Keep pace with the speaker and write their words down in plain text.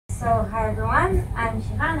Hi everyone, I'm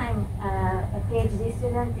Shiran. I'm a PhD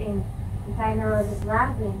student in the Technologies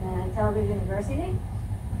Lab in Tel Aviv University.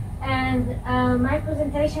 And my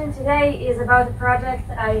presentation today is about a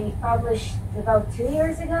project I published about 2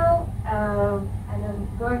 years ago, and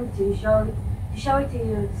I'm going to show it to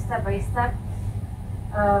you step by step.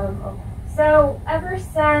 So ever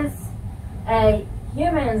since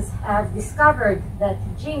humans have discovered that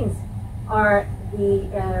genes are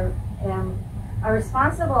are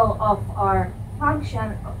responsible of our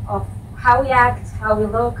function, of how we act, how we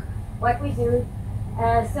look, what we do.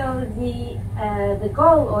 So the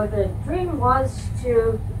goal or the dream was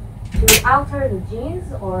to alter the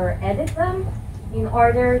genes or edit them in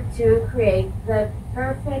order to create the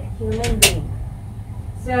perfect human being.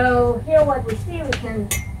 So here what we see, we can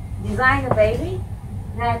design a baby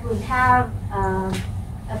that would have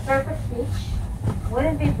a perfect speech,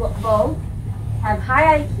 wouldn't be bald, have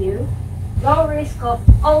high IQ, low risk of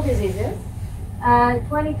all diseases,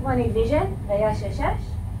 20/20 vision,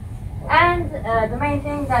 and the main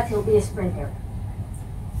thing that he'll be a sprinter.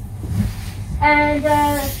 And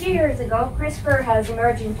a few years ago, CRISPR has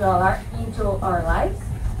emerged into our lives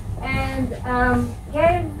and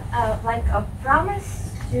gave like a promise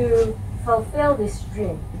to fulfill this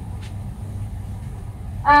dream.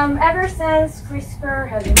 Ever since CRISPR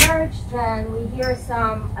has emerged, then we hear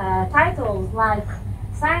some titles like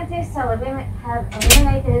scientists have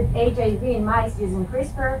eliminated HIV in mice using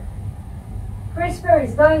CRISPR. CRISPR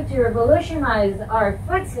is going to revolutionize our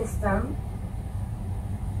food system.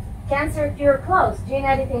 Cancer cure close. Gene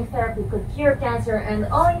editing therapy could cure cancer and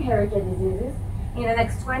all inherited diseases in the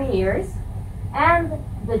next 20 years. And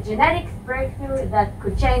the genetic breakthrough that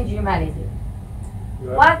could change humanity.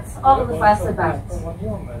 What's all the fuss about?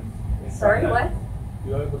 Sorry, what?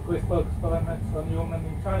 You have a CRISPR experiments on human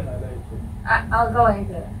in China lately. I'll go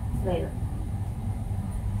into it later.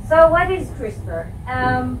 So what is CRISPR?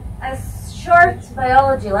 A short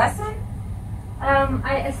biology lesson.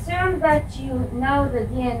 I assume that you know the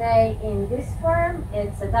DNA in this form.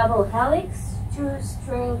 It's a double helix, 2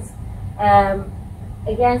 strings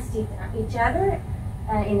against each other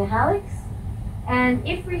in a helix. And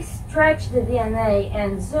if we stretch the DNA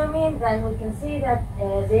and zoom in, then we can see that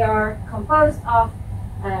they are composed of,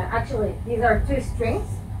 actually, these are 2 strings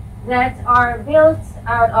that are built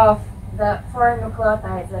out of the 4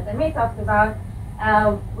 nucleotides that Amit talked about.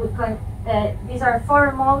 These are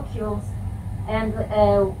 4 molecules, and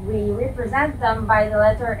we represent them by the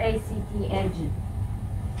letter A, C, T, and G.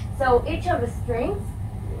 So each of the strings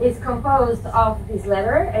is composed of this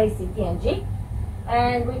letter A, C, T, and G.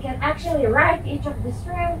 And we can actually write each of the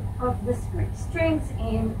strings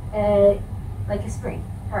in like a string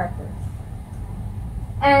character.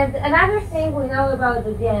 And another thing we know about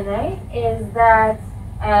the DNA is that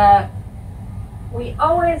we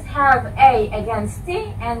always have A against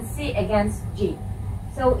T and C against G.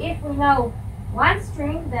 So if we know one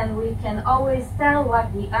string, then we can always tell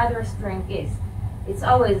what the other string is. It's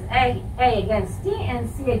always A against T and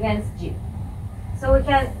C against G. So we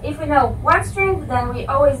can, if we know one string, then we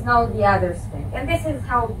always know the other string. And this is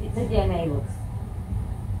how the DNA looks.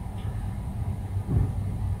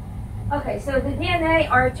 Okay, so the DNA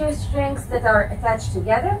are 2 strings that are attached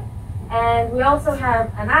together. And we also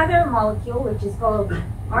have another molecule, which is called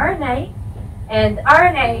RNA. And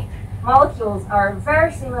RNA molecules are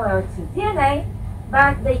very similar to DNA,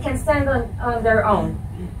 but they can stand on their own.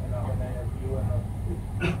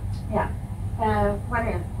 Yeah, one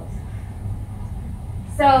hand.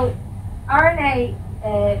 So RNA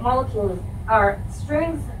molecules are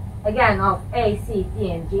strings, again, of A, C,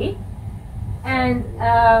 T, and G. And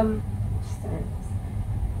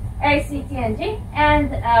A, C, T, and G.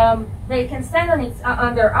 And they can stand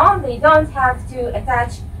on their own. They don't have to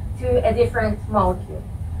attach to a different molecule.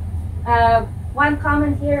 One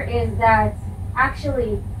comment here is that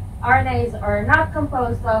actually RNAs are not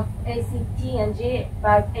composed of A, C, T, and G,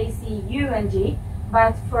 but A, C, U, and G.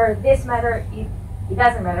 But for this matter, it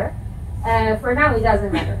doesn't matter. For now, it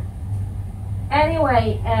doesn't matter.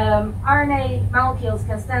 Anyway, RNA molecules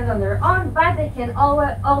can stand on their own, but they can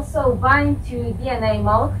also bind to DNA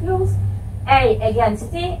molecules, A against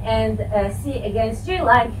T and C against G,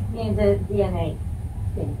 like in the DNA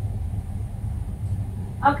thing.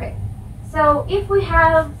 Okay, so if we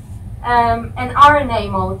have an RNA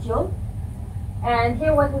molecule, and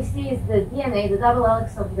here what we see is the DNA, the double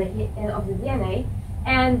helix of the DNA,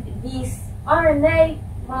 and this RNA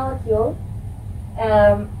molecule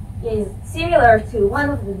is similar to one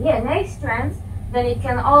of the DNA strands, then it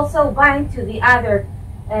can also bind to the other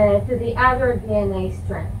DNA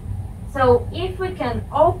strand. So if we can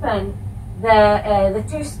open the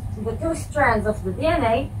two strands of the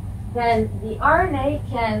DNA, then the RNA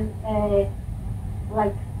can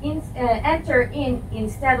enter in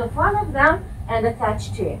instead of one of them and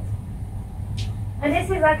attach to it. And this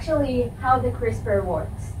is actually how the CRISPR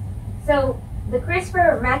works. So the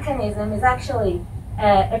CRISPR mechanism is actually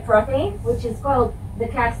a protein, which is called the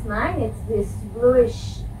Cas9. It's this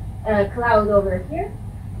bluish cloud over here.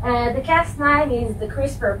 The Cas9 is the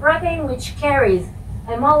CRISPR protein, which carries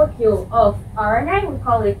a molecule of RNA. We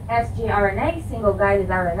call it sgRNA, single-guided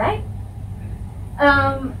RNA.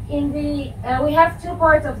 We have two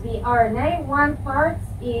parts of the RNA. One part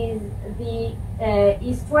is 20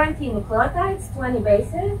 nucleotides, 20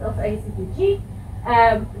 bases of ACTG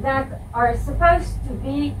that are supposed to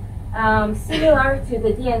be similar to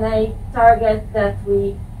the DNA target that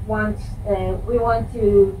we want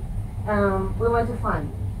to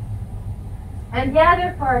find. And the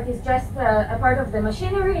other part is just a part of the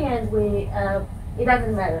machinery, and it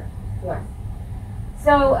doesn't matter to us.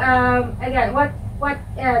 So again, what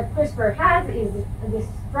CRISPR has is this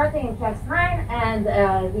protein Cas9 and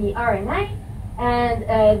the RNA, and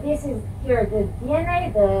this is here the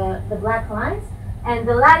DNA, the black lines, and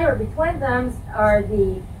the ladder between them are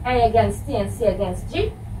the A against T and C against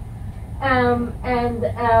G.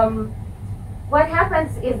 What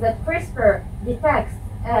happens is that CRISPR detects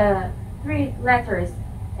 3 letters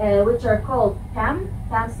which are called PAM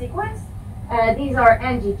sequence. These are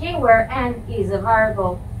NGG, where N is a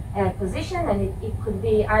variable position, and it could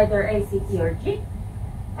be either A, C, T, or G.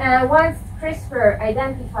 Once CRISPR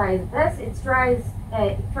identifies this, it tries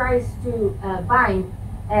to bind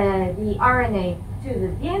the RNA to the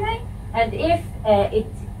DNA, and if a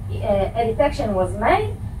detection was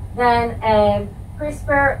made, then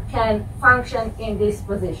CRISPR can function in this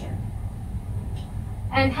position.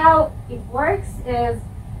 And how it works is,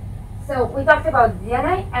 so we talked about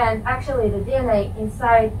DNA, and actually the DNA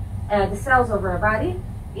inside the cells of our body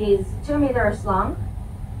is 2 meters long,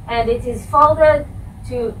 and it is folded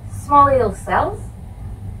to small little cells.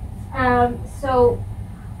 In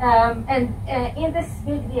this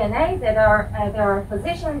big DNA, there are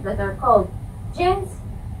positions that are called genes,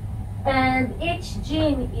 and each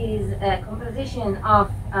gene is a composition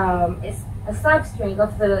of a substring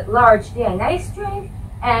of the large DNA string,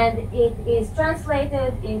 and it is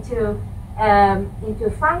translated into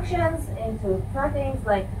functions, into proteins,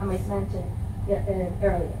 like Amit mentioned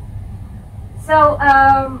earlier. So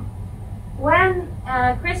when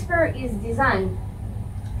CRISPR is designed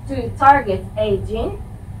to target a gene,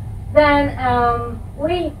 then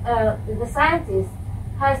the scientist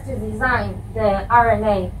has to design the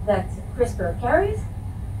RNA that CRISPR carries,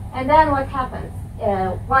 and then what happens?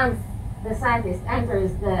 Once the scientist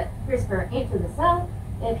enters the CRISPR into the cell,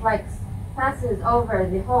 it passes over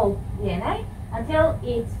the whole DNA until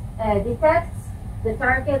it detects the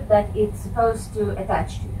target that it's supposed to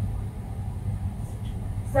attach to.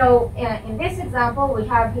 So in this example, we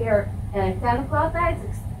have here 10 nucleotides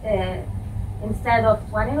instead of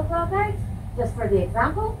 20 nucleotides, just for the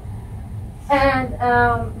example. And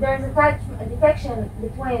there's a detection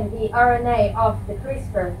between the RNA of the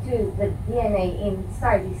CRISPR to the DNA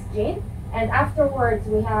inside this gene. And afterwards,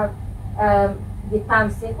 we have the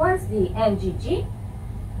PAM sequence, the NGG.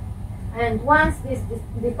 And once this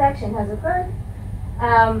detection has occurred,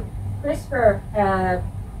 CRISPR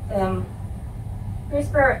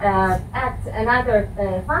acts another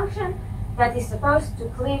function that is supposed to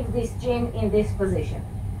cleave this gene in this position.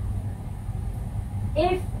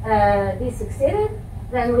 If this succeeded,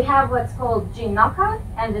 then we have what's called gene knockout,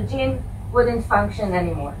 and the gene wouldn't function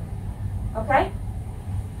anymore. Okay?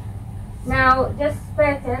 Now, just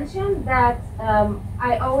pay attention that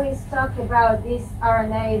I always talk about this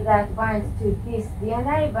RNA that binds to this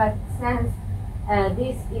DNA, but since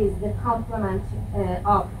this is the complement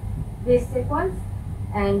of this sequence,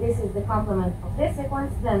 and this is the complement of this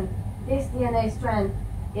sequence, then this DNA strand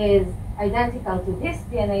is identical to this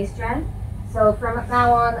DNA strand. So from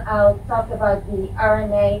now on, I'll talk about the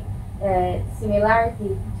RNA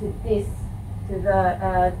similarity to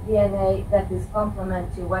the DNA that is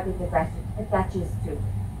complement to what it attaches to.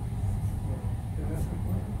 Yes.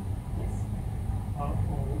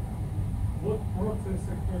 What process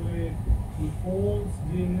actually unfolds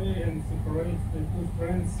DNA and separates the 2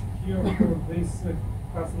 strands here for this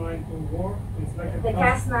Cas9 to work? It's like the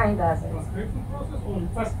Cas9 does it. Transcription process, or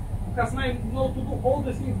just Cas9 knows to do all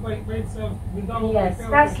the things by itself without. Yes,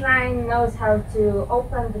 Cas9 knows how to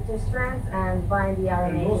open the 2 strands and bind the RNA.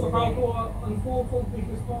 And also how to unfold all the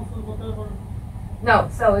histones or whatever. No,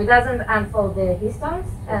 so it doesn't unfold the histones,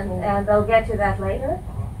 and I'll get to that later.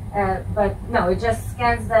 But no, it just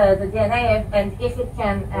scans the DNA, and if it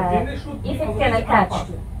can attach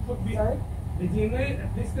to. Sorry? The DNA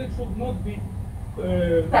at this stage should not be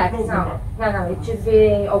Packed, closed no. back. No, it should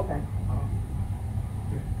be open.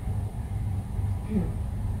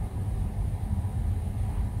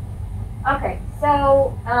 Okay,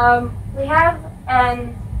 so we have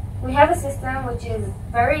a system which is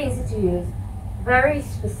very easy to use, very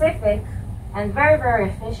specific, and very, very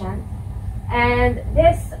efficient. And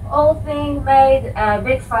this whole thing made a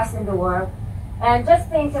big fuss in the world. And just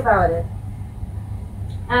think about it.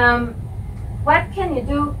 What can you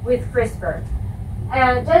do with CRISPR?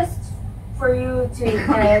 Just for you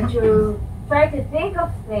to try to think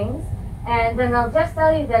of things, and then I'll just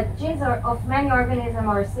tell you that genes of many organisms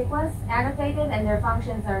are sequenced, annotated, and their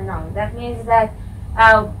functions are known. That means that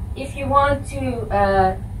if you want to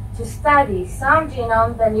study some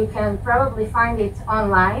genome, then you can probably find it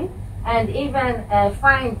online, and even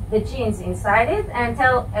find the genes inside it, and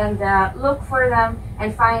look for them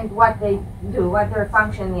and find what they do, what their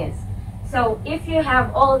function is. So if you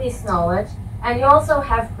have all this knowledge, and you also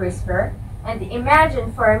have CRISPR, and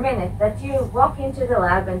imagine for a minute that you walk into the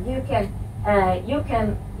lab and you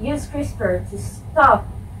can use CRISPR to stop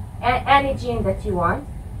any gene that you want.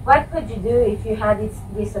 What could you do if you had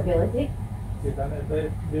this ability? You can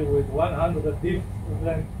deal with 100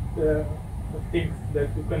 different things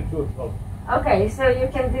that you can choose from. Okay, so you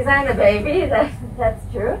can design a baby, that's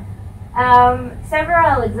true.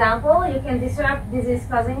 Several examples, you can disrupt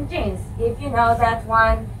disease-causing genes. If you know that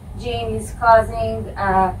one gene is causing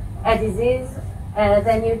a disease,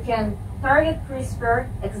 then you can target CRISPR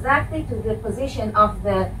exactly to the position of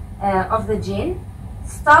the gene,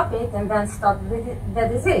 stop it, and then stop the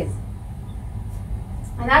disease.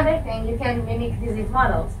 Another thing, you can mimic disease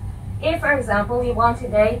models. If, for example, you want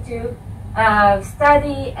today to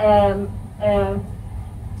study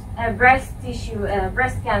breast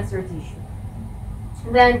cancer tissue,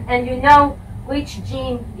 and you know which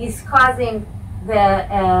gene is causing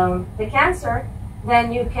the cancer,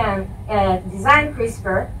 then you can design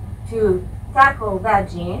CRISPR to tackle that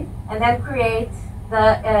gene and then create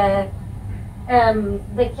the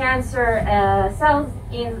cancer cells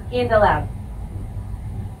in the lab.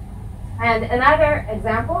 And another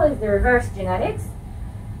example is the reverse genetics.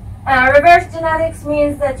 Reverse genetics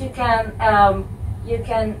means that you can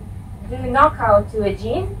do knockout to a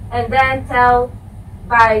gene and then tell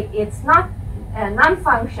by its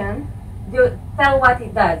non-function, tell what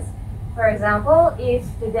it does. For example, if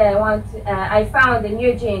today I found a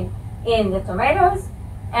new gene in the tomatoes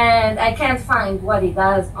and I can't find what it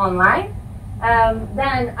does online,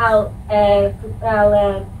 then I'll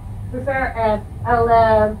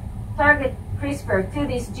target CRISPR to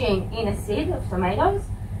this gene in a seed of tomatoes,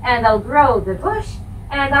 and I'll grow the bush,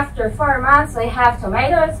 and after 4 months I have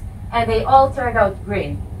tomatoes and they all turned out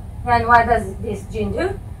green. Then what does this gene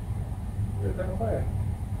do? It's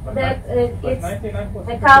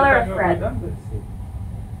the color of red.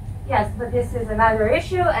 Yes, but this is another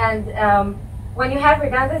issue, and when you have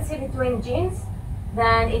redundancy between genes,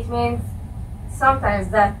 then it means sometimes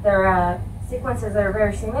that their sequences are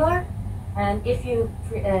very similar, and if you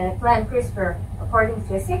plan CRISPR according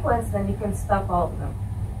to a sequence, then you can stop all of them.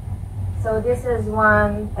 So this is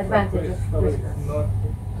one advantage of CRISPR. It's not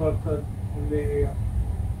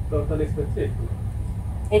totally specific.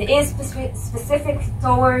 It is specific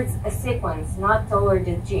towards a sequence, not towards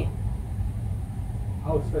a gene.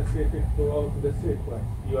 How specific to the sequence?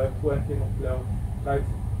 You have 20 nucleotides,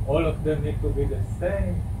 all of them need to be the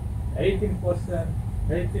same, 18%,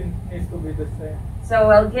 18 needs to be the same. So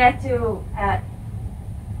we'll get to,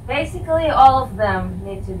 basically all of them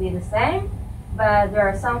need to be the same, but there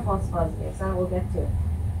are some false positives, and we'll get to it.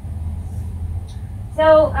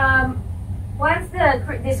 So once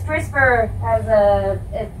this CRISPR has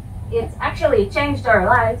it's actually changed our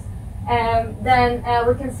lives, then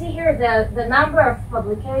we can see here the number of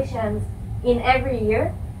publications in every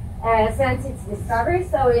year since its discovery.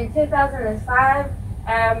 So in 2005,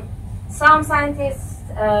 some scientists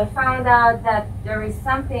found out that there is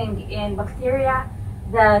something in bacteria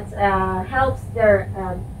that helps their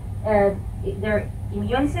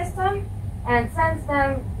immune system, and since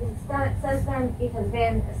then it has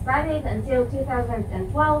been studied until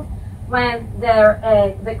 2012, when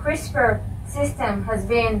the CRISPR system has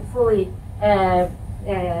been fully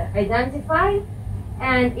identified,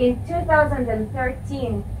 and in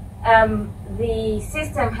 2013 the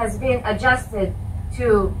system has been adjusted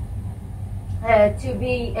to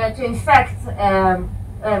infect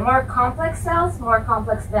more complex cells, more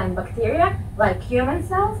complex than bacteria, like human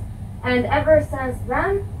cells. And ever since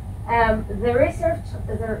then, the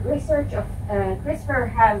research of CRISPR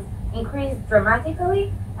has increased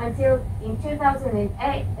dramatically until in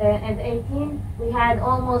 2018 we had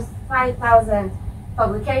almost 5,000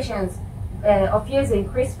 publications of using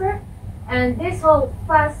CRISPR. And this whole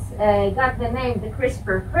fuss got the name the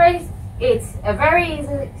CRISPR craze. It's a very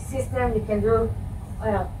easy system. You can do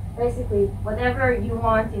basically whatever you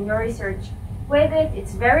want in your research with it.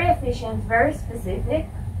 It's very efficient, very specific,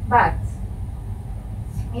 but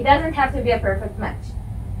it doesn't have to be a perfect match.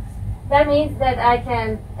 That means that I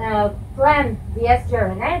can plan the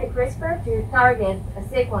sRNA, the CRISPR, to target a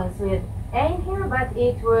sequence with A in here, but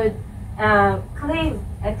it would cleave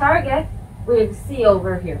a target with C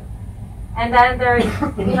over here. And then there is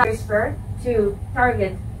we have CRISPR to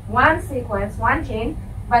target one sequence, one gene,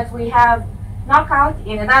 but we have knockout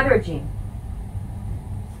in another gene.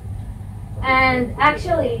 And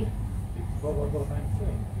actually, it's 4 over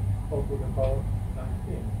 19, 4 to the power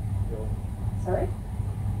 19. So sorry?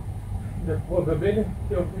 the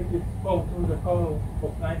probability of it is 4 to the power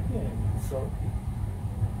of 19. So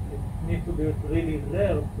it needs to be really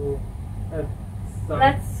rare to have some.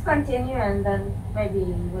 Let's continue and then maybe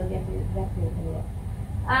we'll get to it.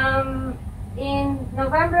 In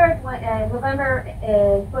November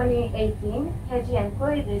 2018, Heji and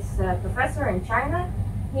Kui, this professor in China,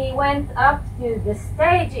 he went up to the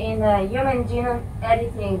stage in a human genome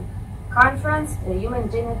editing conference, the Human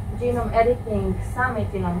Genome Editing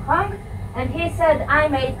Summit in Hong Kong, and he said, I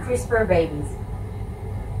made CRISPR babies.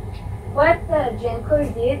 What Jian Kui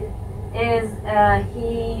did is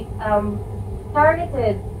he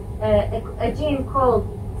targeted a gene called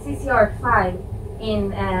CCR5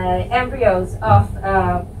 in embryos of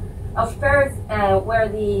pairs where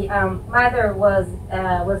the mother was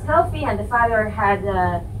healthy and the father had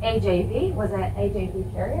AJV, was an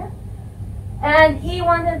AJV carrier, and he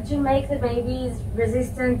wanted to make the babies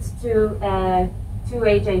resistant to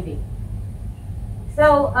AJV.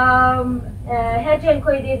 So Heji and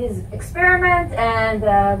Kui did his experiment, and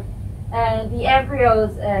the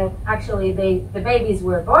embryos actually the babies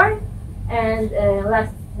were born, and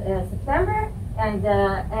last September. And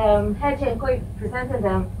Heji and Kui presented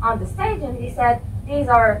them on the stage, and he said, these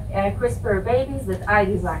are CRISPR babies that I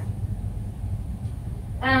designed.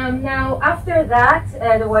 Now, after that,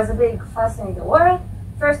 there was a big fuss in the world.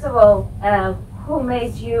 First of all, who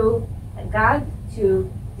made you, God, to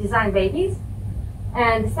design babies?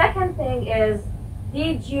 And the second thing is,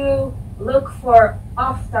 did you look for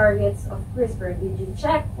off-targets of CRISPR? Did you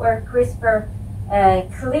check where CRISPR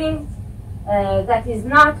cleaved that is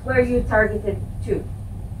not where you targeted to?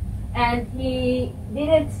 And he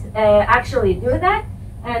didn't actually do that,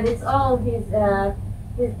 and it's all this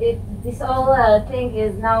whole thing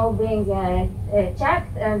is now being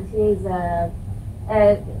checked, and he's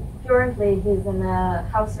currently in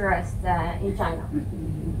house arrest in China.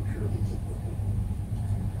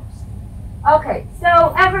 Okay,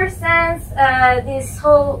 so ever since this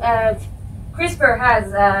whole CRISPR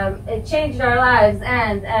has changed our lives,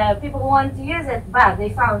 and people want to use it, but they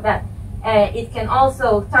found that it can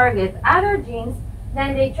also target other genes.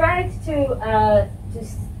 Then they tried to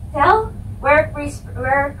tell where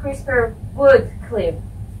CRISPR would cleave.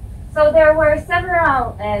 So there were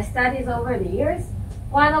several studies over the years.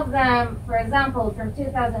 One of them, for example, from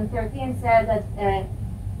 2013, said that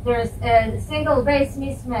there's a single base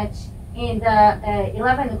mismatch in the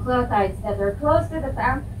 11 nucleotides that are close to the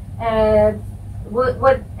PAM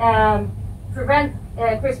would prevent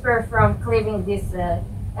CRISPR from cleaving this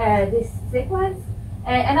sequence.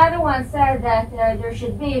 Another one said that there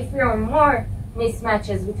should be fewer and more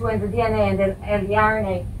mismatches between the DNA and the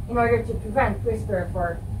RNA in order to prevent CRISPR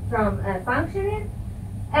from functioning.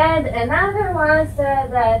 And another one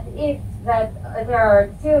said that there are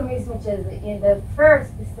two mismatches in the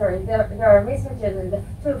first, there are mismatches in the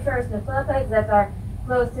two first nucleotides that are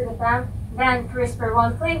close to the PAM, then CRISPR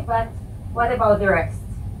won't cleave, but what about the rest?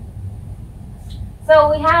 So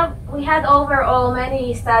we had overall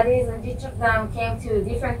many studies, and each of them came to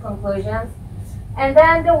different conclusions. And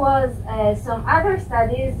then there was some other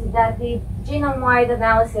studies that did genome-wide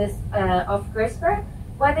analysis of CRISPR.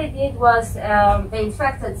 What they did was they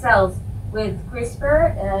infected cells with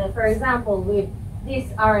CRISPR, for example, with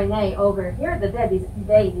this RNA over here that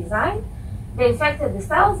they designed. They infected the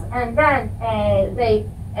cells, and then they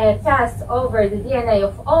passed over the DNA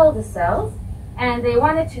of all the cells, and they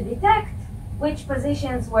wanted to detect which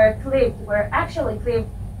positions were actually cleaved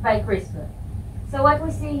by CRISPR. So what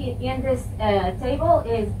we see in this table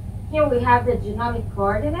is, here we have the genomic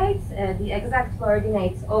coordinates, the exact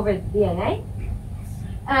coordinates over the DNA.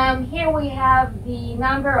 Here we have the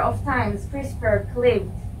number of times CRISPR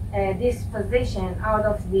cleaved this position out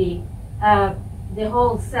of the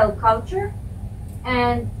whole cell culture,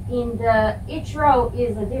 and in each row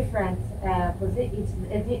is a different a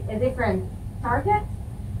different target.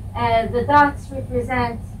 The dots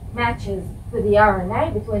represent matches to the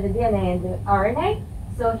RNA, between the DNA and the RNA.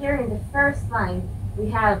 So here in the first line, we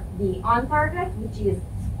have the on target, which is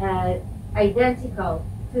identical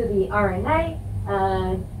to the RNA.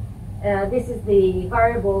 This is the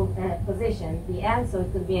variable position, the N, so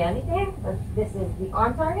it could be anything, but this is the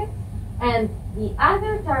on target. And the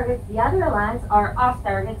other targets, the other lines, are off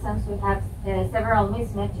target, since we have several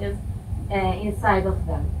mismatches inside of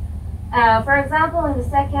them. For example, in the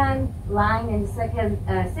second line, in the second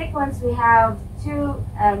sequence, we have two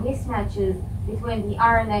mismatches between the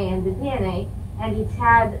RNA and the DNA, and it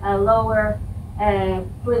had a lower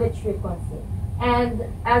cleavage frequency. And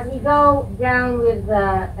as we go down with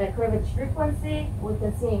the cleavage frequency, we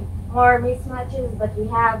can see more mismatches, but we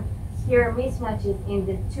have here mismatches in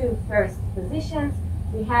the two first positions.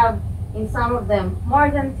 We have in some of them more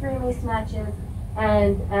than 3 mismatches,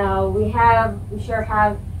 and we sure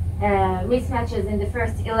have mismatches in the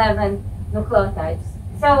first 11 nucleotides.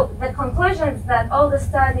 So the conclusions that all the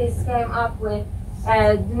studies came up with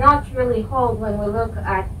do not really hold when we look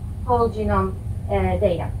at whole genome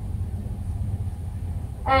data.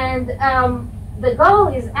 And the goal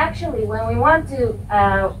is actually, when we want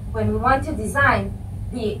to design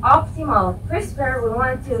the optimal CRISPR, we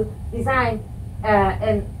want to design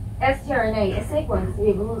an sRNA sequence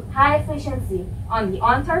with high efficiency on the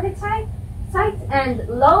on-target site and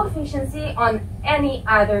low efficiency on any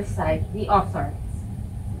other site, the off-targets,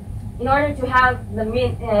 in order to have the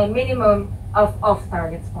minimum of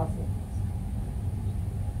off-targets possible.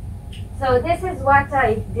 So this is what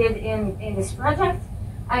I did in this project.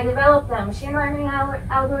 I developed a machine learning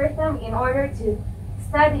algorithm in order to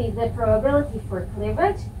study the probability for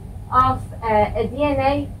cleavage of a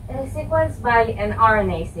DNA sequence by an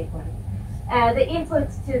RNA sequence. The input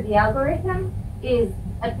to the algorithm is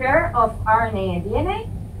a pair of RNA and DNA,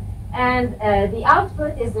 and the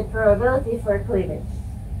output is the probability for cleavage.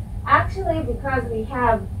 Actually, because we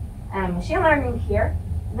have machine learning here,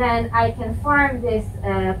 then I can form this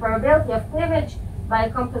probability of cleavage by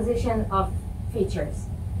composition of features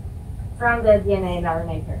from the DNA and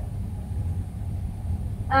RNA pair.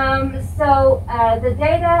 So the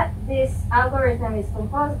data this algorithm is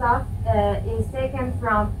composed of is taken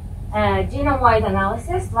from genome-wide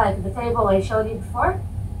analysis, like the table I showed you before.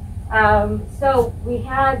 So we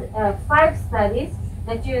had 5 studies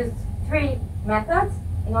that used 3 methods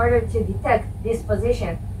in order to detect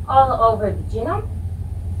disposition all over the genome.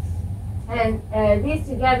 And these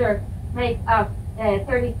together make up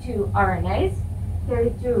 32 RNAs,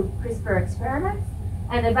 32 CRISPR experiments,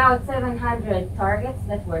 and about 700 targets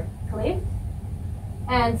that were cleaved.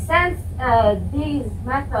 And since these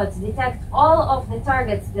methods detect all of the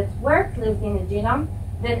targets that were cleaved in the genome,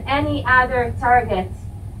 then any other target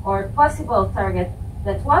or possible target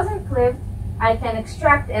that wasn't cleaved, I can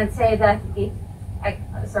extract and say that I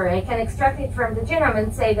can extract it from the genome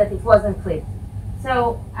and say that it wasn't cleaved.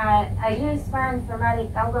 So I use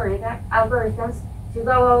bioinformatic algorithms to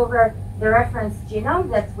go over the reference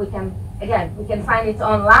genome that we can find it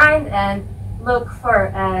online and look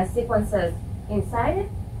for sequences inside it.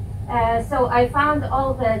 So I found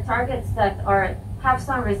all the targets that have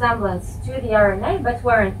some resemblance to the RNA but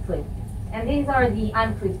weren't cleaved. And these are the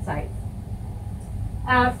uncleaved sites.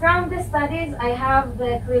 From the studies, I have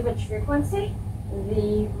the cleavage frequency,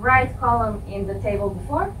 the right column in the table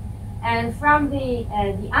before. And from the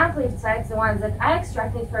uncleaved sites, the ones that I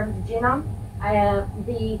extracted from the genome,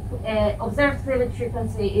 the observed cleavage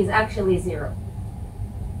frequency is actually 0.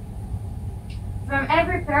 From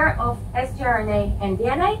every pair of sgRNA and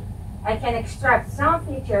DNA, I can extract some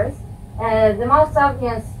features. The most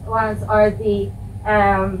obvious ones are the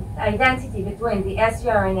identity between the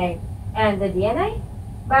sgRNA and the DNA,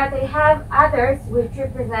 but I have others which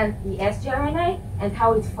represent the sgRNA and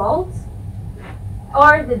how it folds,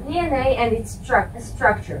 or the DNA and its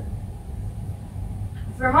structure.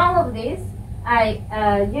 From all of these, I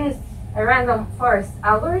used a random forest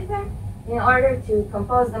algorithm in order to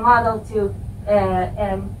compose the model to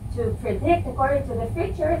predict, according to the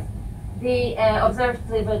features, the observed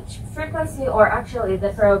cleavage frequency, or actually the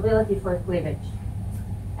probability for cleavage.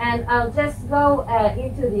 And I'll just go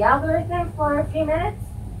into the algorithm for a few minutes,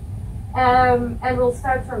 and we'll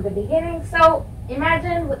start from the beginning. So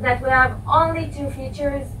imagine that we have only 2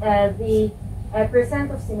 features, the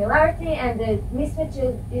percent of similarity and the mismatch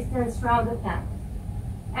distance from the panel.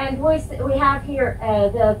 And we have here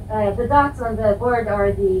the dots on the board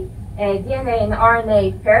are the DNA and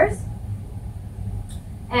RNA pairs.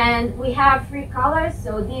 And we have 3 colors,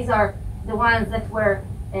 so these are the ones that were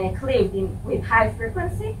cleaved with high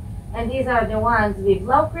frequency, and these are the ones with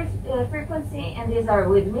low frequency, and these are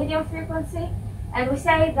with medium frequency. And we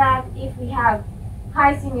say that if we have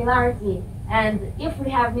high similarity and if we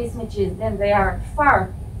have mismatches, then they are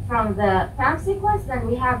far from the PAM sequence, then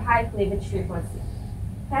we have high cleavage frequency.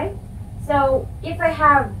 Okay? So if I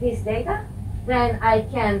have this data, then I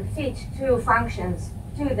can fit two functions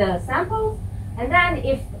to the samples. And then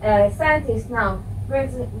if a scientist now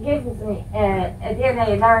gives me a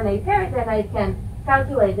DNA and RNA pair, then I can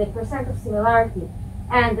calculate the percent of similarity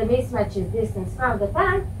and the mismatches distance from the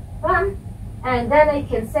PAM, and then I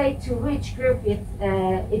can say to which group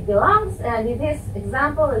it belongs. And in this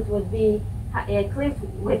example, it would be cleaved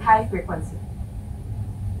with high frequency.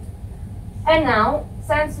 And now,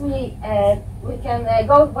 since we can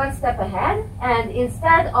go one step ahead, and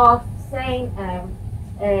instead of saying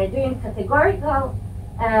doing categorical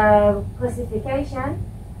classification,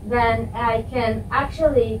 then I can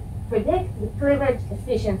actually predict the cleavage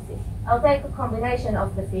efficiency. I'll take a combination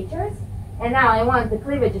of the features, and now I want the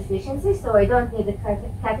cleavage efficiency, so I don't need the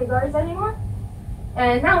categories anymore.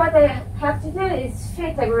 And now what I have to do is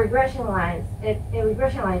fit a regression line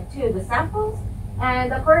to the samples,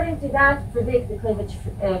 and according to that, predict the cleavage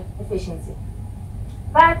efficiency.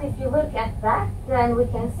 But if you look at that, then we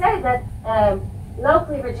can say that low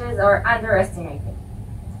cleavages are underestimated.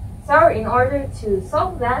 So in order to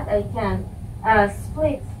solve that, I can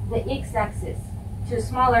split the x-axis to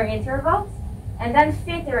smaller intervals, and then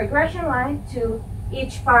fit a regression line to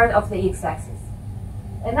each part of the x-axis.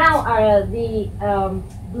 And now the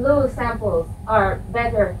blue samples are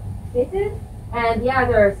better fitted, and the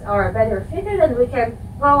others are better fitted, and we can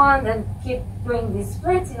go on and keep doing these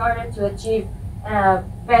splits in order to achieve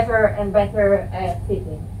better and better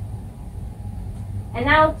fitting. And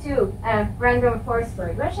now to random forest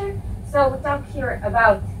regression. So we talk here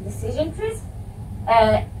about decision trees.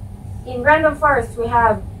 In random forest, we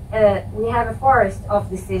have a forest of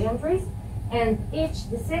decision trees, and each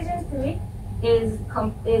decision tree is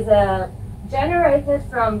generated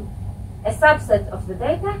from a subset of the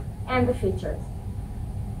data and the features.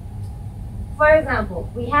 For example,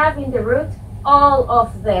 we have in the root all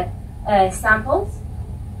of the samples,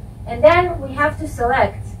 and then we have to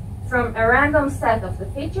select from a random set of the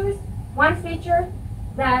features one feature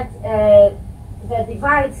that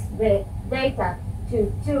divides the data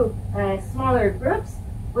to two smaller groups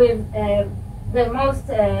with the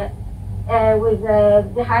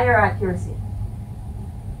higher accuracy.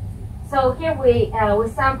 So here we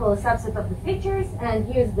sample a subset of the features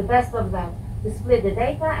and use the best of them to split the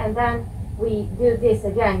data, and then we do this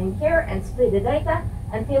again in here and split the data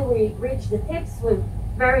until we reach the tips with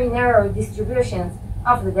very narrow distributions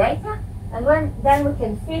of the data, and then we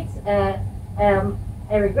can fit a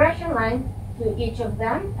regression line to each of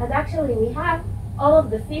them. And actually we have all of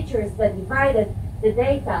the features that divided the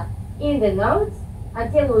data in the nodes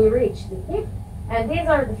until we reach the tip, and these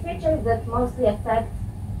are the features that mostly affect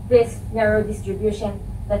this narrow distribution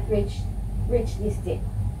that reach this tip.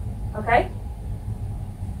 Okay?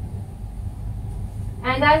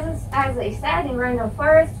 And as I said, in random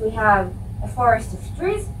forest we have a forest of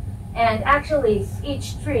trees, and actually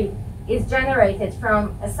each tree is generated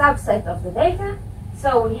from a subset of the data.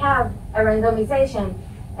 So we have a randomization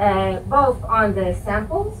both on the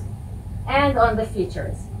samples and on the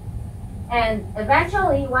features. And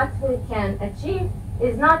eventually what we can achieve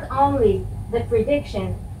is not only the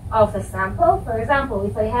prediction of a sample. For example,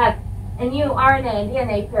 if I have a new RNA and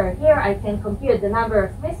DNA pair here, I can compute the number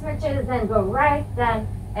of mismatches, then go right, then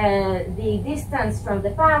the distance from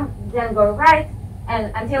the PAM, then go right,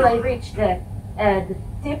 and until I reach the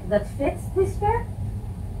tip that fits this pair,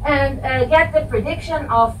 and get the prediction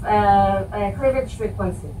of cleavage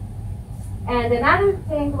frequency. And another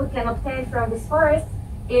thing we can obtain from this forest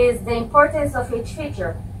is the importance of each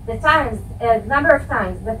feature. The number of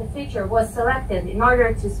times that the feature was selected in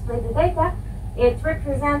order to split the data, it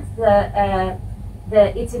represents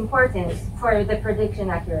its importance for the prediction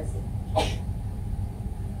accuracy.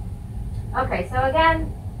 Okay, so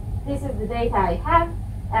again, this is the data I have,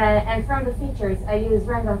 and from the features I use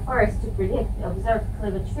random forest to predict the observed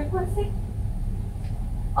cleavage frequency.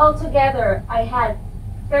 Altogether, I had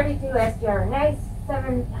 32 sgRNAs,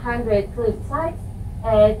 700 cleaved sites,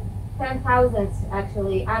 10,000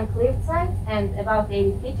 actually uncleaved sites, and about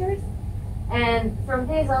 80 features. And from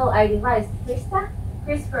these all, I devised CRISTA,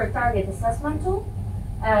 CRISPR Target Assessment tool,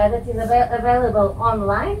 that is available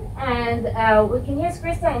online. And we can use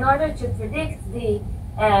CRISTA in order to predict the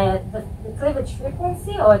cleavage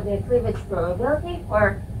frequency or the cleavage probability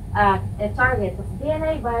for a target of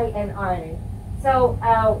DNA by an RNA. So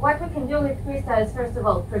what we can do with CRISTA is, first of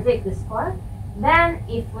all, predict the score. Then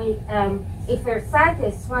if our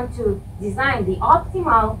scientists want to design the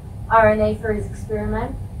optimal RNA for his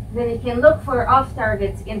experiment, then it can look for off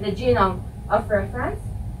targets in the genome of reference,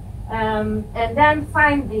 and then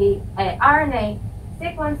find the RNA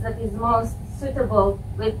sequence that is most suitable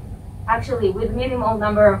with minimal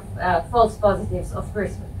number of false positives of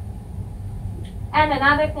CRISPR. And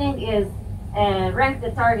another thing is rank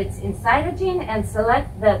the targets inside a gene and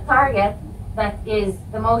select the target that is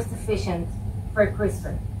the most efficient for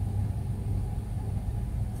CRISPR.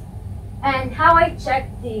 And how I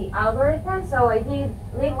checked the algorithm, so I did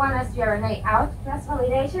leave one sgRNA out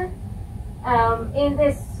cross-validation. In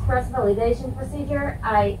this cross-validation procedure,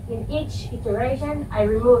 in each iteration, I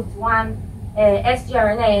removed one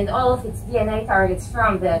sgRNA and all of its DNA targets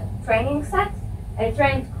from the training set. I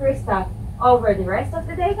trained CRISTA over the rest of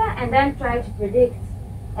the data and then tried to predict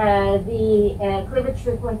the cleavage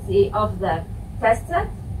frequency of the test set.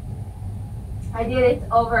 I did it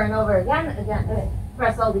over and over again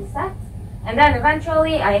across all these sets. And then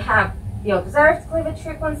eventually I have the observed cleavage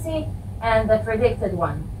frequency and the predicted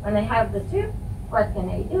one. When I have the two, what can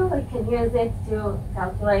I do? I can use it to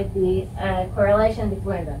calculate the correlation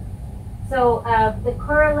between them. So the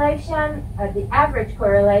correlation, the average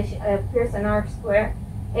correlation, Pearson R-square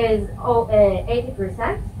is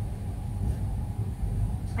 80%.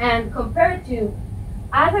 And compared to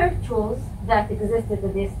other tools that existed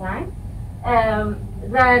at this time,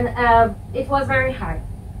 then it was very high.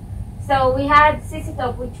 So we had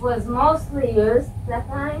CCTOP, which was mostly used that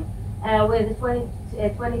time, with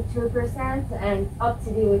 22% and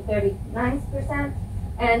OptiD with 39%,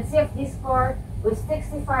 and CFD score with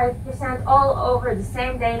 65% all over the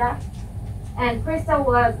same data, and CRISTA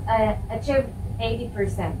was achieved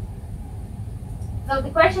 80%. So the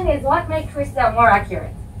question is, what makes CRISTA more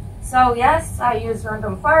accurate? So yes, I use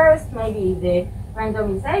random forest, maybe the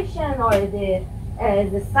randomization or the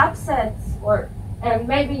subsets, or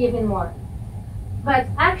maybe even more. But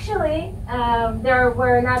actually, there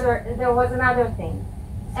was another thing.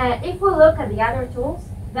 If we look at the other tools,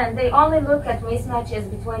 then they only look at mismatches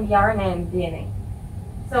between the RNA and DNA.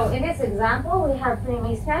 So in this example, we have 3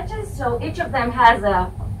 mismatches. So each of them has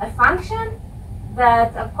a function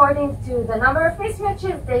that, according to the number of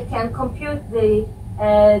mismatches, they can compute the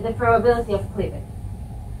probability of cleavage.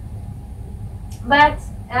 But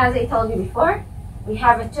as I told you before, we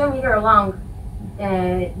have a 2-meter long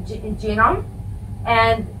genome,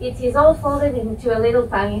 and it is all folded into a little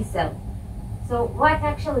tiny cell. So what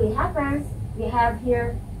actually happens, we have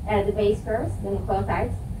here the base pairs, the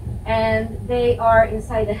nucleotides, and they are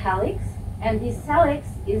inside the helix, and this helix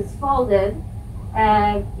is folded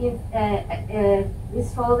in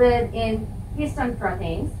histone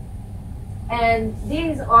proteins, and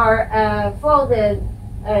these are folded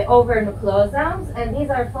over nucleosomes, and these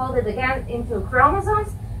are folded again into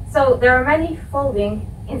chromosomes. So there are many folding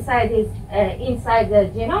inside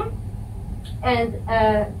the genome. And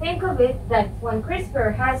think of it that when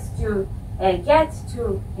CRISPR has to get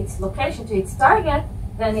to its location, to its target,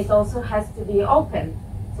 then it also has to be open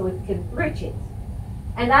so it can reach it.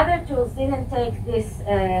 And other tools didn't take this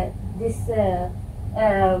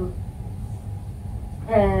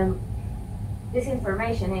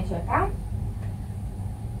information into account.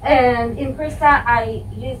 And in CRISTA, I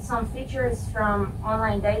used some features from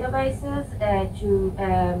online databases to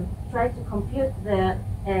try to compute the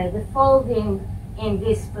folding in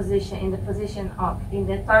this position, in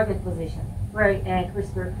the target position where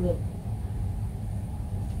CRISPR cleaved.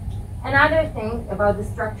 Another thing about the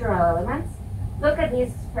structural elements, look at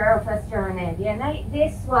this pair of sgRNA and DNA.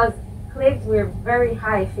 This was cleaved with very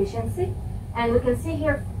high efficiency, and we can see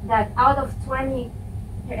here that out of 20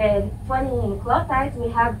 nucleotides, we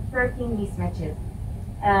have 13 mismatches.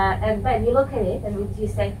 And then you look at it and you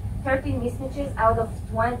say 13 mismatches out of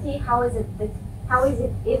 20. How is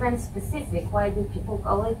it even specific? Why do people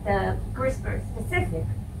call it CRISPR specific?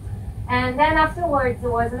 And then afterwards,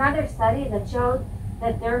 there was another study that showed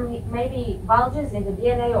that there may be bulges in the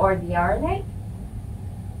DNA or the RNA.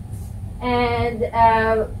 And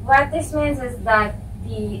what this means is that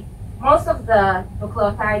most of the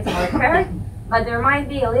nucleotides are paired, but there might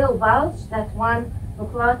be a little bulge that one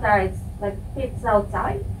nucleotide fits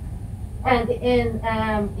outside. And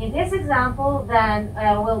in this example, then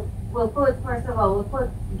we'll put, first of all, we'll put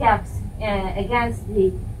gaps against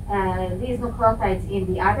these nucleotides in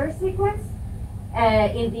the other sequence,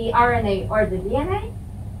 in the RNA or the DNA.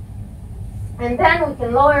 And then we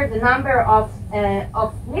can lower the number of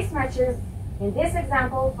mismatches in this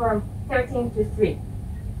example from 13 to 3.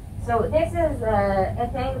 So this is a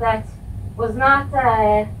thing that was not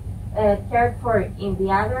cared for in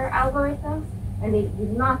the other algorithms, and they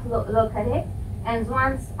did not look at it. And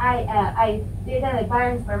once I did a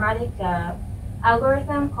bioinformatic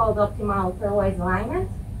algorithm called optimal pairwise alignment,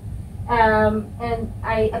 And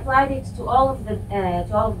I applied it to all of the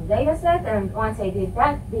data set, and once I did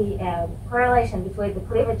that, the correlation between the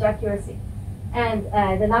cleavage accuracy and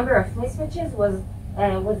the number of mismatches was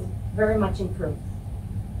very much improved.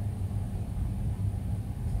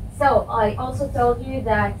 So I also told you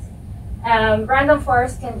that random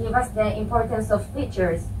forest can give us the importance of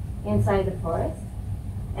features inside the forest,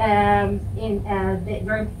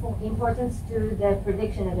 very importance to the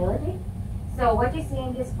prediction ability. So what you see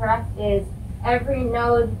in this graph is every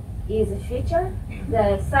node is a feature.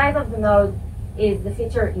 The size of the node is the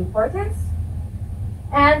feature importance.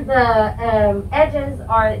 And the edges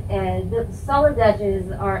are, the solid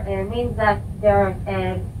edges are, means that they're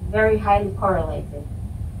very highly correlated.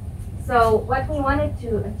 So what we wanted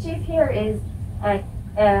to achieve here is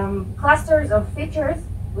clusters of features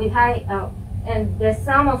with high, and the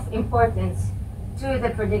sum of importance to the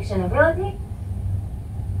prediction ability.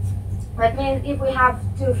 That means if we have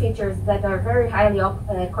two features that are very highly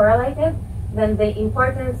correlated, then the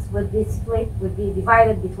importance would be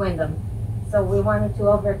divided between them. So we wanted to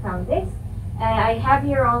overcome this. I have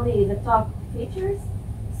here only the top features.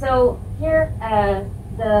 So here,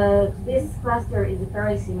 this cluster is a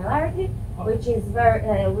Curry similarity, which is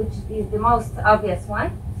the most obvious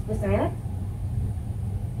one. Just a minute.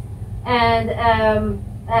 And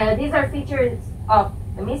these are features of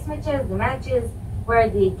the mismatches, the matches, where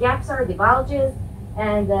the gaps are, the bulges,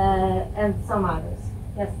 and some others.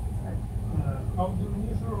 Yes. How do you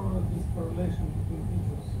measure this correlation between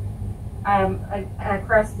features?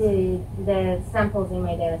 Across the samples in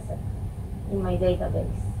my data set, in my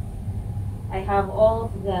database. I have all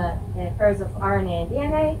of the pairs of RNA and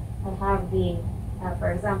DNA. I have the,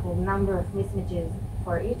 for example, number of mismatches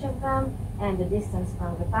for each of them and the distance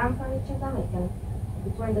from the time for each of them. I can,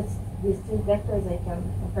 between these two vectors, I can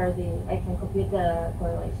compute the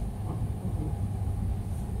correlation.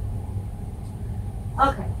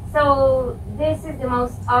 Okay, so this is the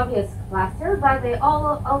most obvious cluster, but they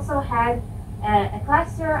also had a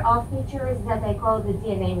cluster of features that I call the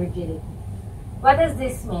DNA rigidity. What does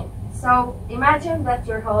this mean? So imagine that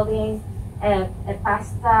you're holding a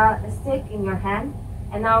pasta stick in your hand,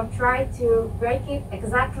 and now try to break it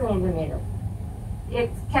exactly in the middle. It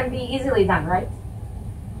can be easily done, right?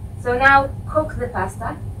 So now cook the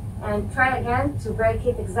pasta and try again to break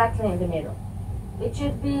it exactly in the middle. It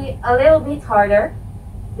should be a little bit harder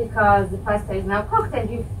because the pasta is now cooked and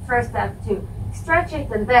you first have to stretch it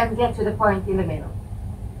and then get to the point in the middle.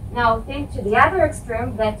 Now think to the other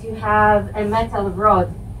extreme that you have a metal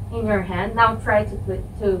rod in your hand. Now try to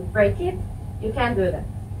break it. You can't do that.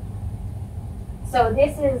 So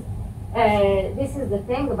this is the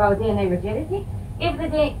thing about DNA rigidity. If the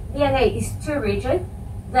DNA is too rigid,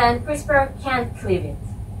 then CRISPR can't cleave it.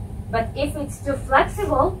 But if it's too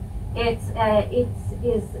flexible, it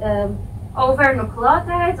is over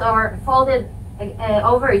nucleotides or folded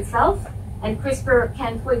over itself, and CRISPR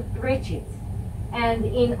can't reach it. And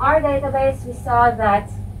in our database, we saw that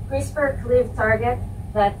CRISPR cleaved targets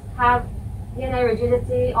that have DNA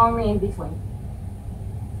rigidity only in between.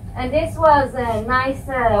 And this was a nice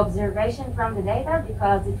observation from the data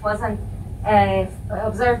because it wasn't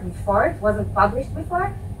observed before, it wasn't published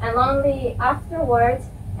before, and only afterwards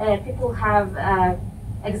people have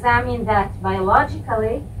examined that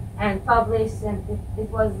biologically and published, and it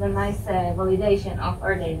was a nice validation of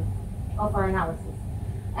our data, of our analysis.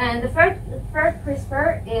 And the third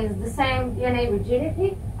CRISPR is the same DNA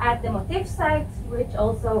rigidity at the motif site, which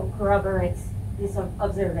also corroborates this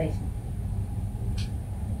observation.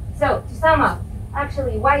 So to sum up,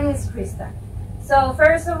 actually, why use CRISTA? So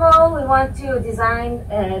first of all, we want to design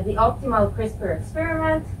the optimal CRISPR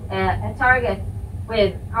experiment, a target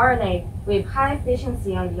with RNA with high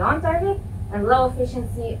efficiency on the on-target and low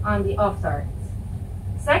efficiency on the off-target.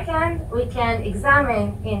 Second, we can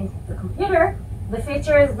examine in the computer the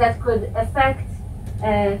features that could affect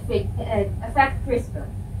CRISPR.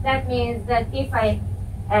 That means that if a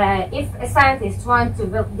scientist wants to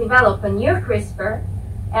develop a new CRISPR,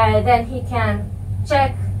 then he can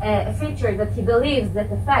check a feature that he believes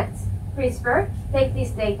that affects CRISPR, take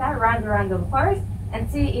this data, run the random forest, and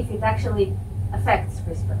see if it actually affects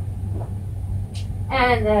CRISPR.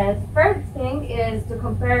 And the third thing is to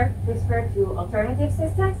compare CRISPR to alternative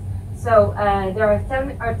systems. So there are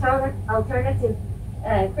alternative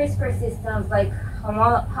CRISPR systems like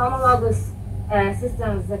homologous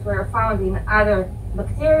systems that were found in other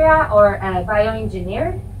bacteria or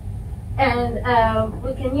bioengineered. And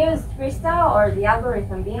we can use CRISTA or the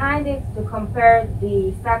algorithm behind it to compare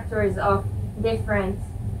the factors of different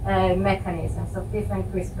mechanisms, of different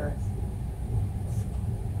CRISPRs.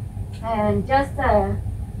 And just a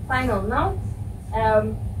final note,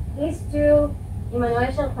 these two,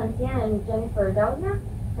 Emmanuel Charpentier and Jennifer Doudna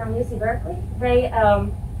from UC Berkeley, they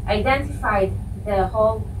identified the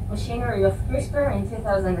whole machinery of CRISPR in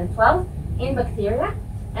 2012 in bacteria,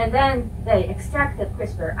 and then they extracted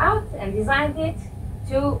CRISPR out and designed it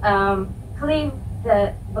to cleave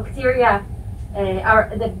the bacteria,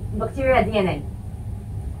 the bacteria DNA.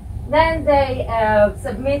 Then they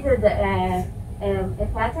submitted a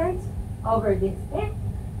patent over this thing,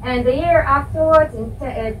 and the year afterwards, in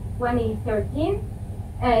 2013,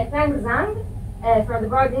 Feng Zhang from the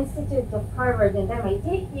Broad Institute of Harvard and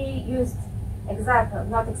MIT, he used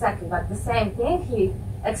not exactly, but the same thing. He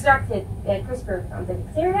extracted CRISPR from the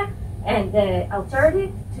bacteria and altered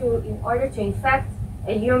it in order to infect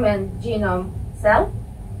a human genome cell.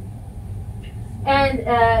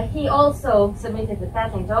 And he also submitted the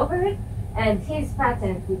patent over it, and his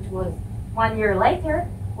patent, which was 1 year later,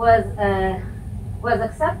 was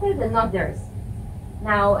accepted and not theirs.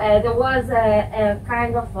 Now, there was a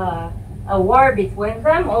kind of a war between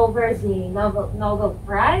them over the Nobel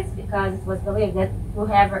Prize, because it was believed that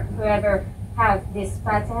whoever have this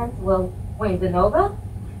patent will win the Nobel.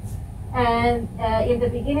 And in the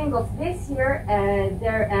beginning of this year,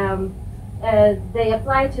 they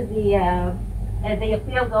applied to the they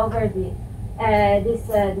appealed over this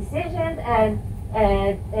decision, and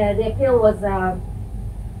the appeal was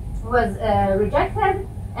rejected,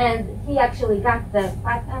 and he actually got the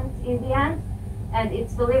patent in the end, and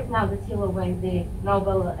it's believed now that he will win the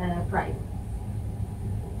Nobel Prize.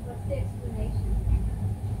 What's the explanation?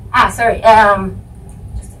 Sorry.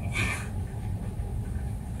 Just a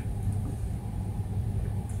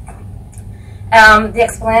minute. The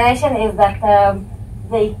explanation is that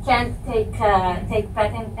they can't get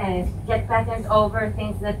patent over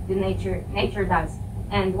things that the nature does,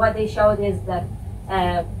 and what they showed is that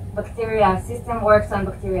bacteria system works on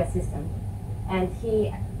bacteria system, and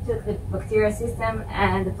he took the bacteria system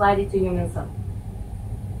and applied it to human cells.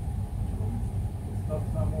 It's not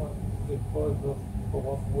somewhat because of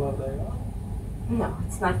where they are? No,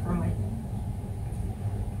 it's not from my thing.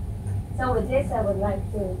 So with this, I would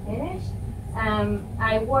like to finish.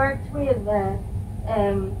 I worked with a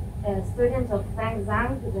student of Feng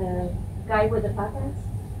Zhang, the guy with the patent,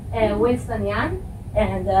 Winston Yan,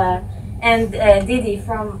 and Didi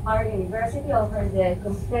from our university over the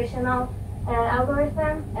computational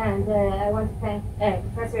algorithm. And I want to thank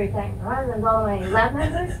Professor Itay and all my lab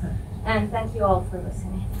members, and thank you all for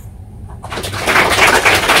listening.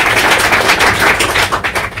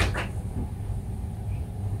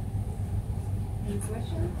 Any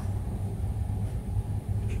questions?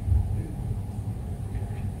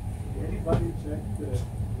 Anybody check the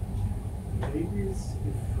babies?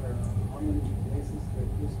 How many places that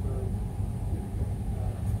CRISPR?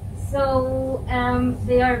 So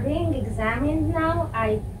they are being examined now.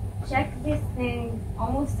 I check this thing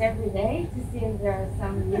almost every day to see if there are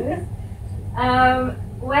some news.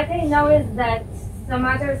 What I know is that some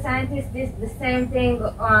other scientists did the same thing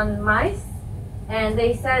on mice, and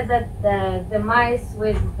they said that the mice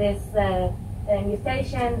with this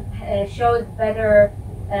mutation showed better.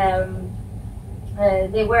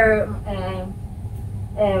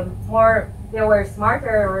 They were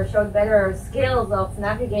smarter or showed better skills of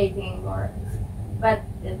navigating, but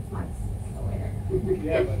it's mice.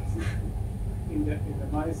 Yeah, but in the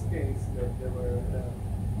mice case, there were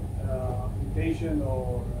mutation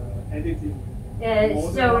or editing.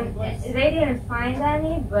 So they didn't find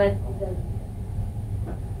any, but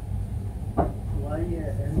why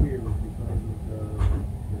embryos? Because of the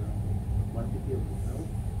quantity of the cells?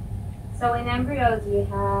 so in embryos you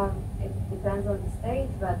have, it depends on the stage,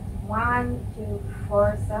 but 1 to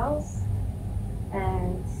 4 cells,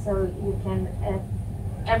 and so you can.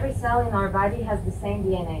 Every cell in our body has the same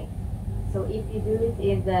DNA. So if you do it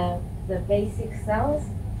in the basic cells,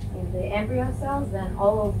 in the embryo cells, then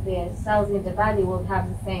all of the cells in the body will have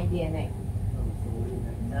the same DNA. So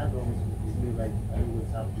in adults, it would be like I would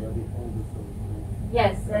have to edit all the cells.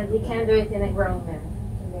 Yes, and we can do it in a grown man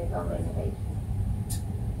in the adult stage.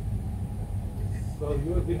 So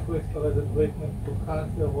using CRISPR as a treatment to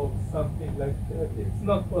cancer or something like that, it's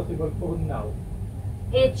not possible for now.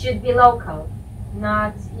 It should be local.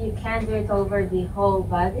 Not, you can't do it over the whole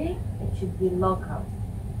body. It should be local.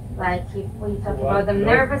 Like if we talk about the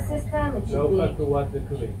nervous system, it should local be to what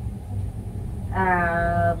degree?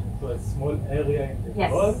 To a small area in the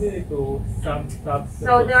yes. body, to some subset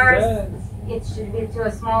So of there's, cells. it should be to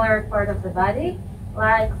a smaller part of the body.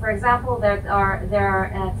 Like for example, there are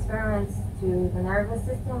experiments to the nervous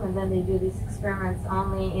system, and then they do these experiments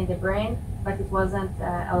only in the brain, but it wasn't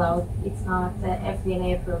allowed. It's not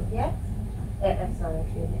FDA approved yet. Sorry,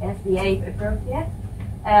 FDA approved yet.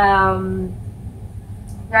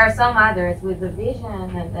 There are some others with the vision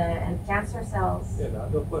and cancer cells. Yeah, the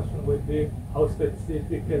other question would be, how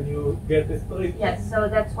specific can you get a treatment? Yes, so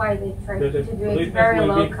that's why they try That to the do it treatment very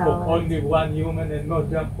will be for local. only one human and not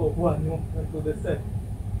jump from one human to the second.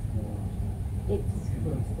 It's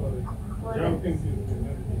Different story. Jumping is the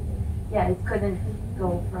very yeah, it couldn't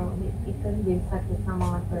go from it couldn't be infected from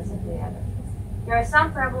one person to the other. There are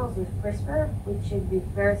some problems with CRISPR which should be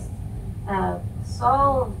first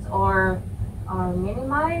solved or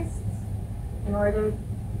minimized in order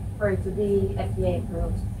for it to be FDA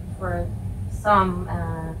approved for some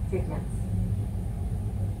treatments.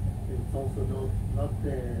 It's also not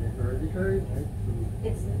hereditary, right? So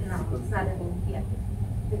It's not even yet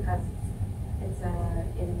because it is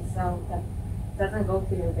a cell that doesn't go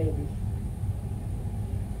to your baby.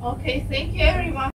 Okay, thank you everyone.